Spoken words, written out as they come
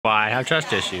Why I have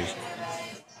trust issues.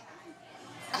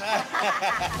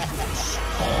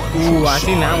 Ooh, I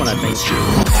seen that one, I think.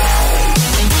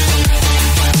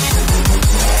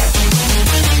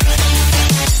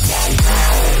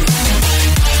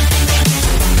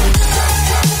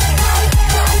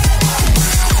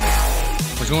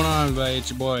 What's going on, everybody? It's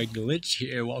your boy Glitch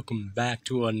here. Welcome back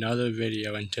to another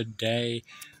video, and today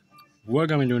we're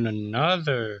gonna be doing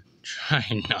another try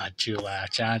not to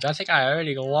laugh challenge. I think I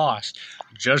already lost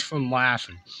just from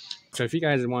laughing. So if you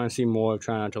guys want to see more of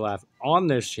Try Not to Laugh on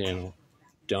this channel,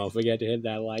 don't forget to hit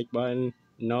that like button,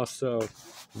 and also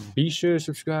be sure to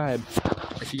subscribe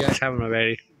if you guys haven't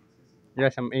already.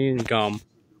 Yes, I'm eating gum.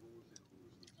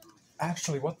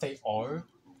 Actually, what they are,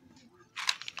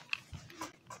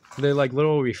 they're like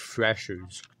little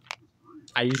refreshers.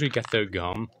 I usually get their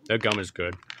gum. Their gum is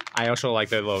good. I also like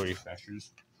their little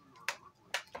refreshers.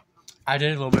 I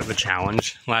did a little bit of a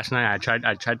challenge last night. I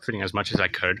tried putting as much as I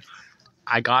could.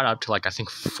 I got up to like, I think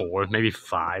 4, maybe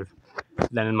 5.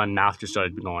 Then my mouth just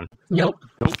started going, nope,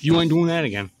 you ain't doing that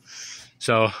again.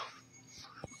 So,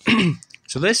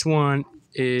 so this one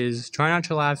is try not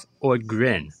to laugh or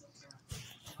grin.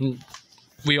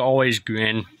 We always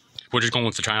grin. We're just going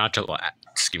with the try not to laugh.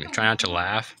 Excuse me, try not to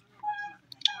laugh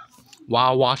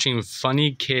while watching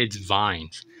funny kids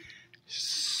vines.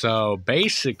 So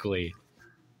basically,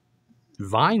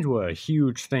 vines were a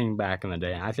huge thing back in the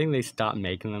day. I think they stopped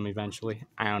making them eventually.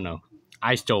 I don't know.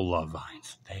 I still love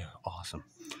vines. They are awesome.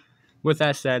 With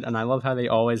that said, and I love how they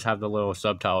always have the little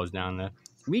subtitles down there.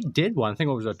 We did one, I think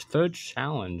it was a third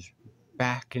challenge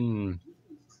back in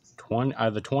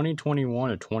either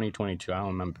 2021 or 2022. I don't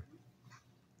remember.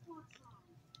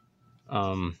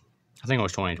 I think it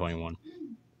was 2021.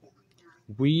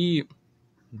 We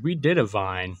did a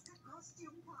vine,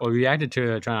 or reacted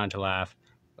to Try Not to Laugh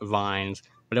vines,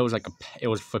 but it was like it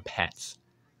was for pets.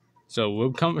 So we're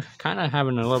kind of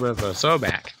having a little bit of a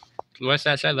throwback. With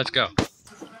that said, let's go.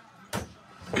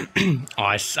 Oh,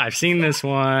 I've seen this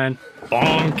one.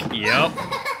 Bonk. Yep.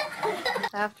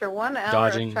 After 1 hour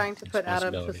Dodging of trying to put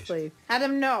Adam to sleep.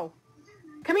 Adam, no.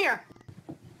 Come here.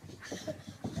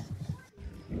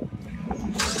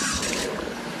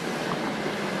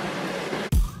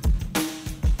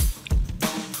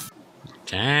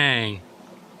 Dang.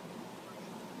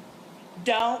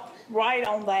 Don't write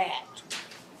on that.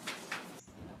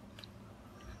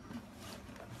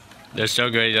 They're so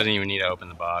good, he doesn't even need to open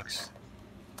the box.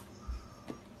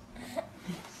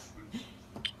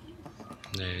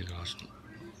 There you go.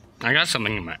 I got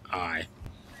something in my eye.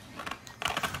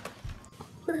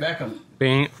 Beckham.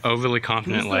 Being overly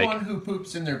confident, Who's the one who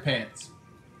poops in their pants?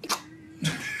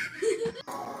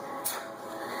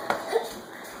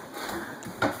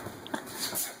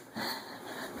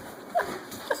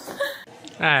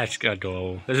 That's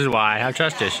adorable. This is why I have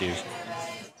trust issues.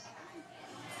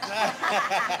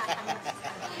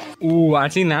 Ooh,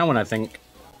 I've seen that one, I think.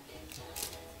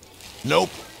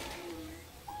 Nope.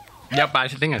 Yep, I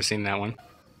think I've seen that one.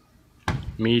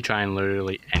 Me trying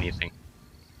literally anything.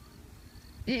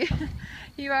 You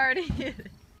already did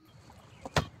it.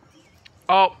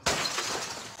 Oh!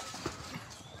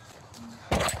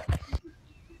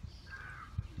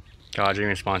 Dodging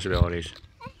responsibilities.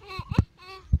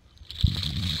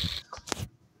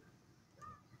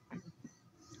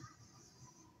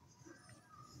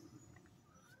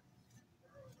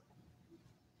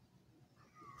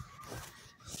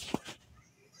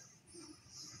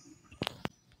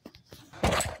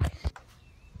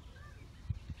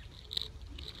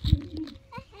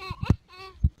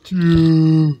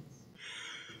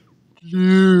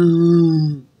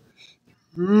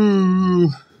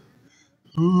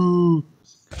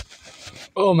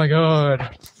 Oh my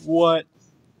god. What?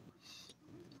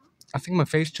 I think my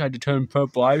face tried to turn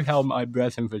purple. I held my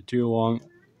breath in for too long.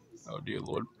 Oh dear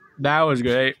lord. That was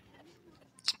great.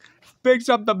 Picks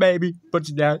up the baby, puts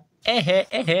it down. I'm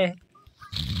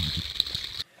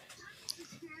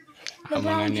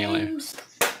gonna nail it.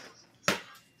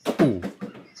 Ooh.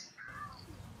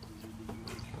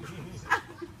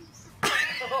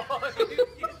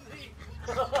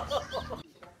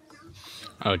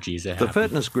 Oh geez, The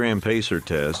Fitness Gram Pacer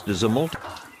test is a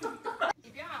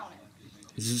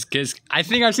I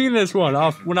think I've seen this one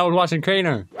off when I was watching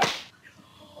Craner.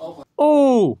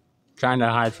 Oh, trying to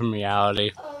hide from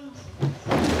reality.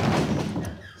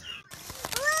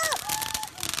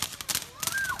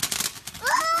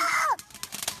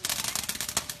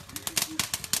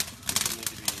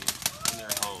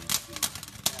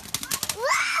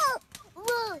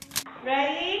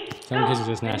 Ready? Some kids are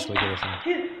just naturally good at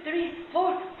 2, 3,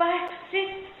 4, 5,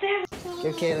 6, 7.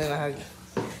 Give Caitlin a hug.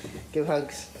 Give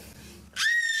hugs.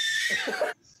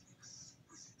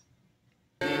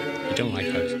 You don't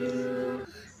like hugs.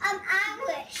 I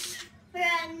wish for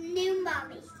a new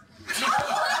mommy.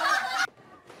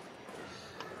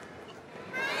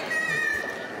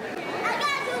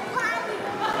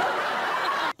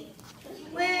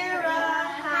 We're a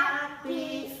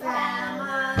happy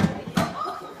family.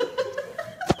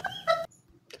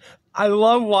 I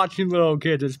love watching little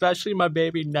kids, especially my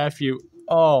baby nephew.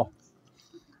 Oh.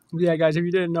 Yeah, guys, if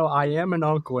you didn't know, I am an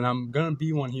uncle, and I'm going to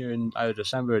be one here in either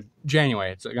December or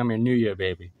January. It's going to be a New Year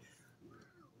baby.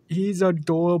 He's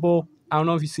adorable. I don't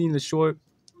know if you've seen the short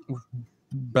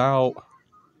about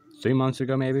 3 months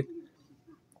ago, maybe.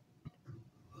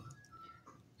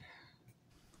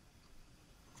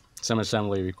 Some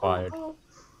assembly required. Oh.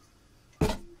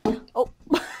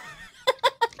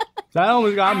 That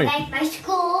almost got me. I like my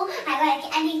school. I like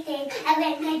anything. I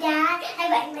like my dad. I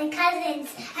like my cousins.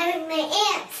 I like my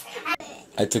aunts.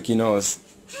 I took your nose.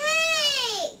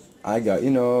 Hey! I got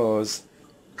your nose.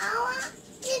 Oh,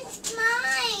 it's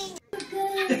mine.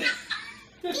 Good.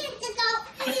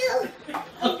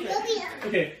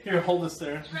 Okay, here, hold this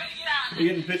there. Are you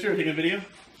getting a picture or taking a video?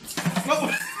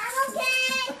 Oh.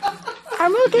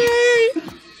 I'm okay.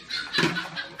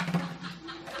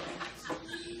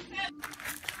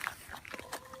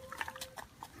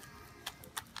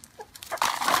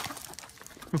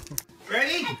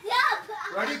 Ready?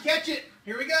 Ready? Catch it.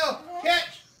 Here we go.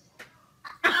 Catch.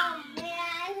 Oh,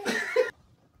 man.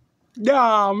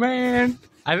 Oh, man.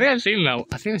 I think I've seen that.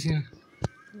 I think I've seen it.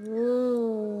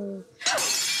 Ooh.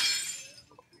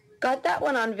 Got that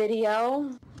one on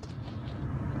video.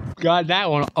 Got that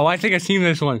one. Oh, I think I've seen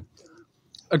this one.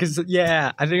 Okay, so,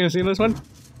 yeah, I think I've seen this one.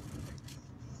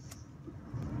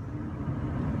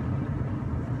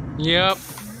 Yep.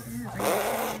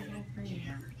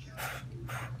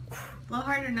 A little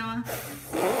harder, Noah.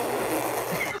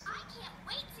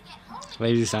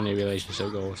 Lazy Sunday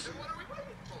relationship goals.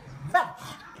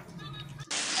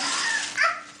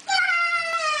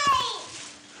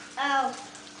 Oh,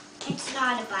 it's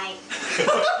not a bite.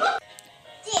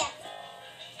 Dance.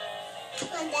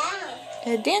 Come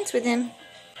down. Dance with him.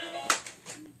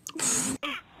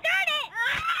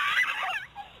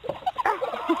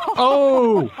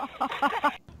 Oh!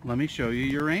 Let me show you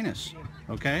Uranus,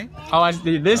 okay? Oh, I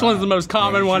see. This one's the most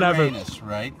common one ever. Uranus,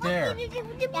 right there. You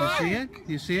see it?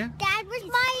 You see it? Dad, where's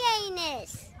my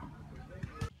anus?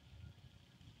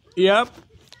 Yep.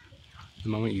 The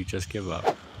moment you just give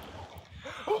up.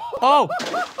 Oh!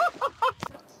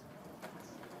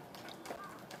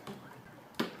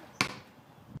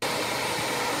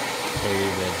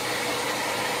 David.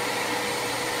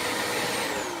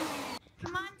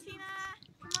 Come on, Tina.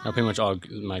 Are pretty much all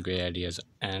my great ideas.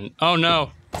 And oh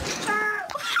no!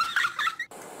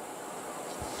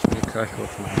 You crush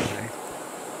with my eye.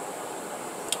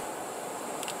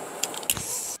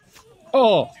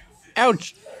 Oh!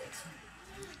 Ouch!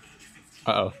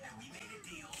 Uh-oh.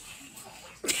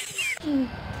 Hi,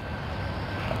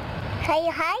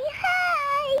 hi,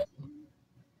 hi.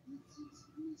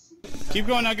 Keep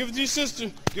going now. Give it to your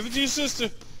sister. Give it to your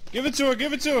sister. Give it to her.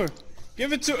 Give it to her.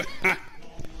 Give it to her.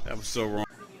 That was so wrong.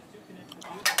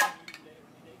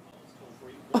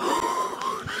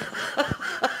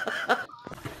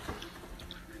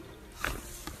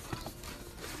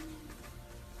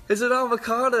 It's an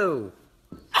avocado.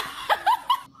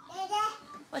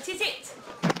 What's his it?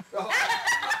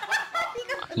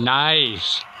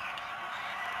 Nice!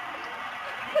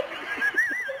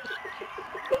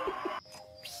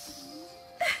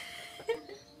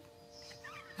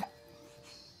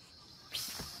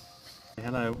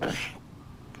 Hello.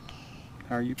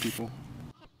 How are you people?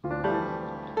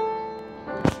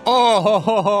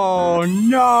 Oh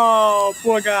no!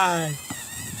 Poor guy!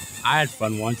 I had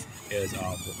fun once. It was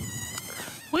awful.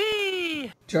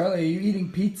 Whee! Charlie, are you eating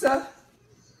pizza?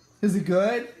 Is it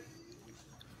good?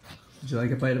 Would you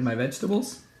like a bite of my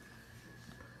vegetables?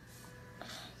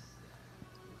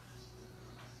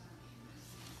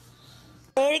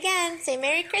 Say it again. Say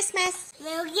Merry Christmas.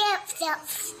 Little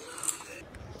gifts.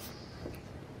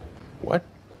 What?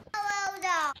 Hello,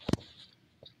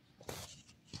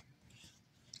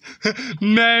 dog.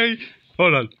 May.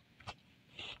 Hold on.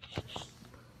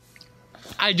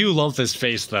 I do love this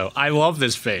face, though. I love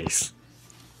this face.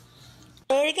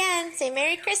 Say it again. Say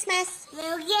Merry Christmas.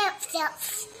 Little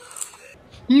gifts.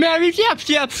 Merry yep.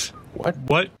 What?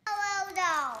 What? Hello,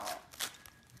 dog.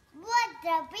 What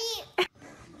the beep?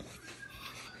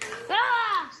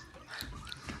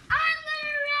 I'm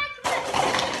gonna wreck.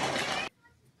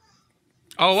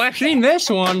 Oh, I've seen this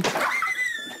one.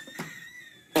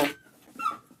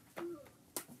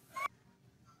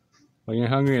 When you're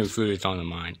hungry and food is on the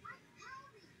mind.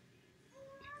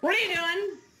 What are you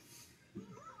doing?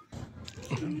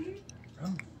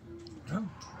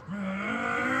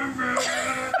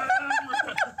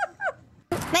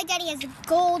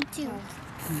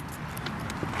 shoes.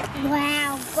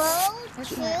 Wow, gold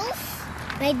shoes?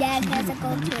 My dad has a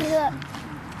gold shoe. Look,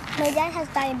 my dad has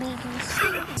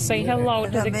diabetes. Say hello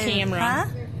to the camera. Huh?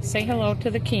 Say hello to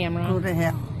the camera. Go to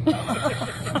hell.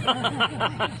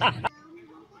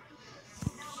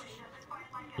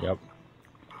 Yep.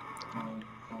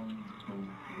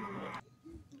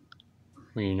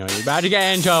 Well, you know you're about to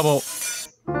get in trouble.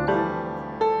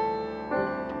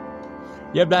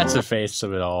 Yep, that's the face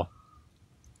of it all.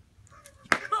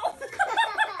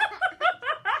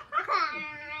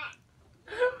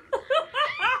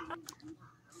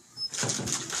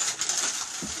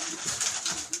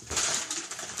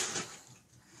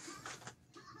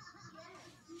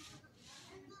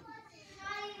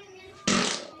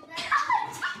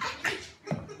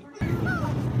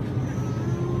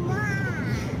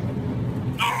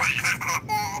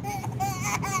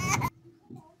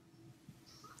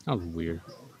 That was weird.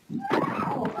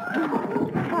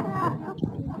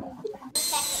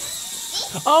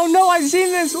 Oh no, I've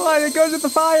seen this one! It goes with the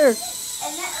fire!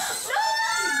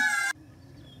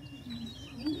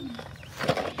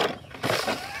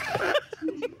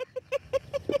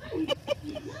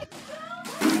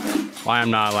 Why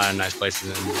I'm not allowed in nice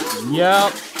places anymore.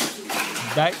 Yep!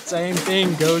 That same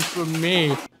thing goes for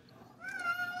me.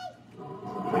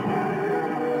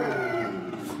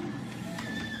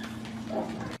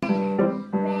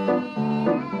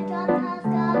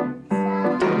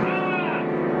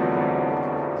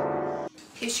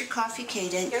 Here's your coffee,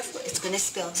 Kaden. It's gonna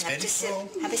spill. Have to sip.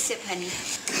 Have a sip, honey.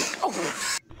 Oh,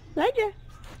 Thank you.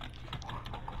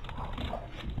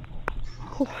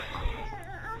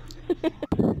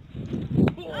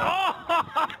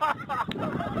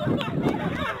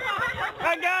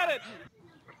 I got it.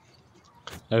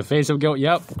 The face of guilt.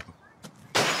 Yep.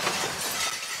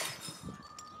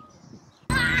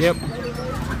 Yep.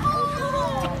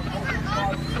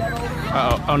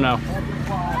 Uh-oh. Oh no.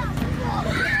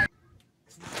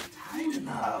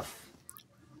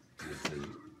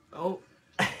 Oh.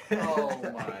 Oh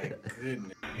my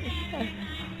goodness.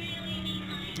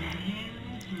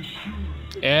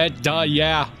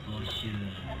 Yeah.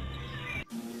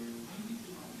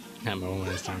 That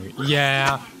moment is time.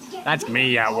 Yeah. That's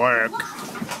me at work.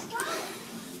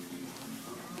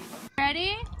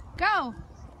 Ready? Go.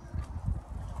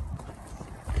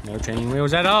 No training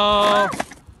wheels at all.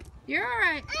 You're all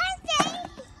right.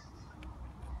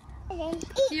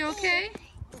 You okay?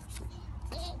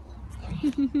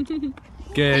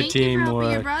 Good Thank you for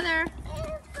helping your teamwork. brother.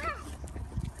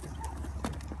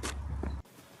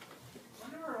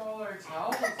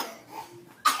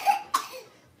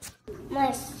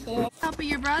 My sis. Helping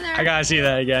your brother. I gotta see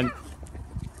that again.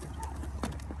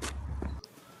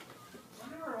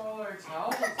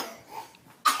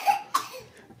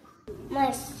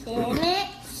 My sandwich.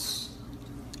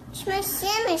 Where's my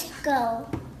sandwich go?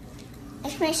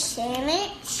 It's my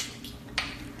sandwich.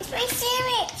 It's my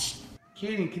sandwich.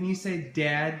 Kaden, can you say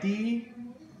daddy?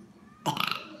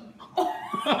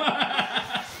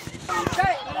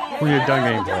 We are done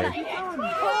gameplay.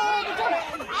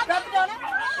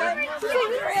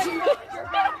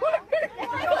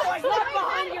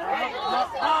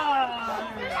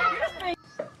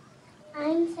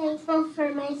 I'm thankful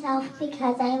for myself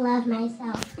because I love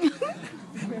myself.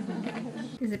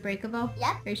 Is it breakable?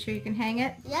 Yep. Are you sure you can hang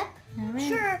it? Yep. All right.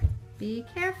 Sure. Be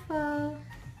careful.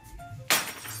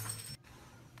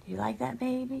 You like that,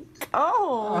 baby?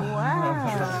 Oh,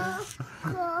 wow.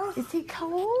 Is he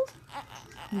cold?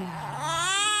 No.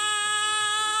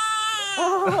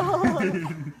 Oh.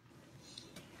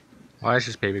 Why is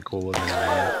this baby cooler than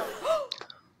I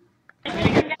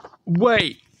am?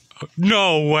 Wait!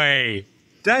 No way!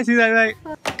 Did I see that right?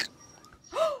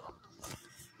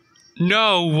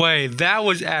 No way! That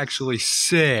was actually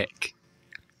sick.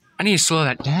 I need to slow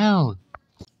that down.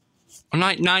 I'm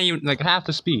not even like half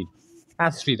the speed.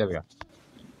 Half the speed. There we go.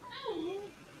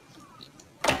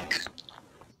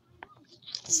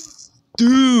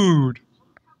 Dude,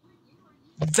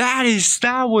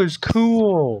 that was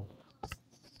cool.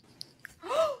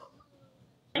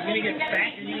 You're gonna get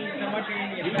fat. You're gonna eat so much. You're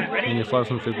gonna get fat. Ready? And you're far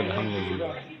from food, but the hunger is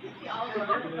real.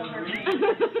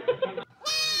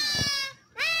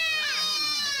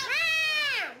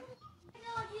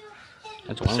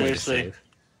 That's one way to Seriously, save.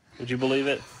 would you believe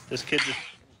it? This kid just.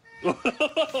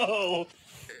 Whoa!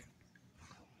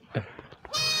 I've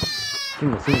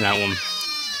seen that one.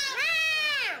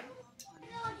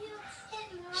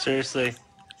 Seriously,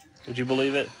 would you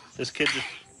believe it? This kid just.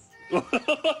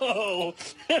 Whoa!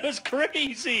 That was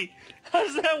crazy. How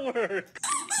does that work?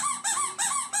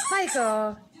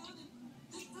 Michael.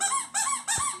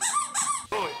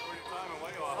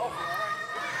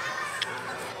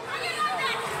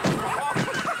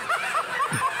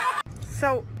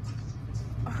 So,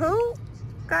 who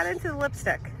got into the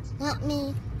lipstick? Not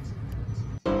me.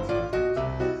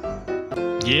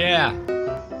 Yeah.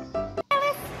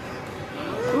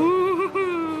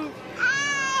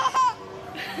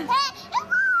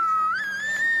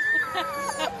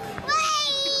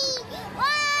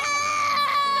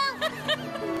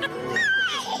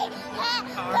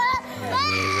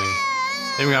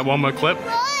 Then we got one more clip.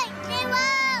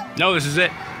 No, this is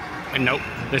it. Nope,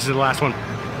 this is the last one.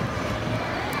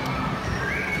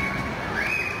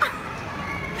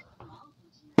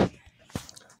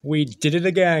 We did it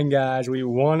again, guys. We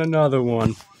won another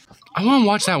one. I want to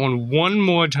watch that one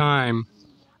more time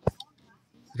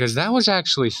because that was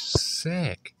actually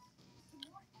sick.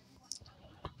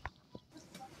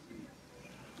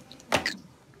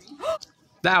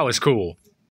 That was cool.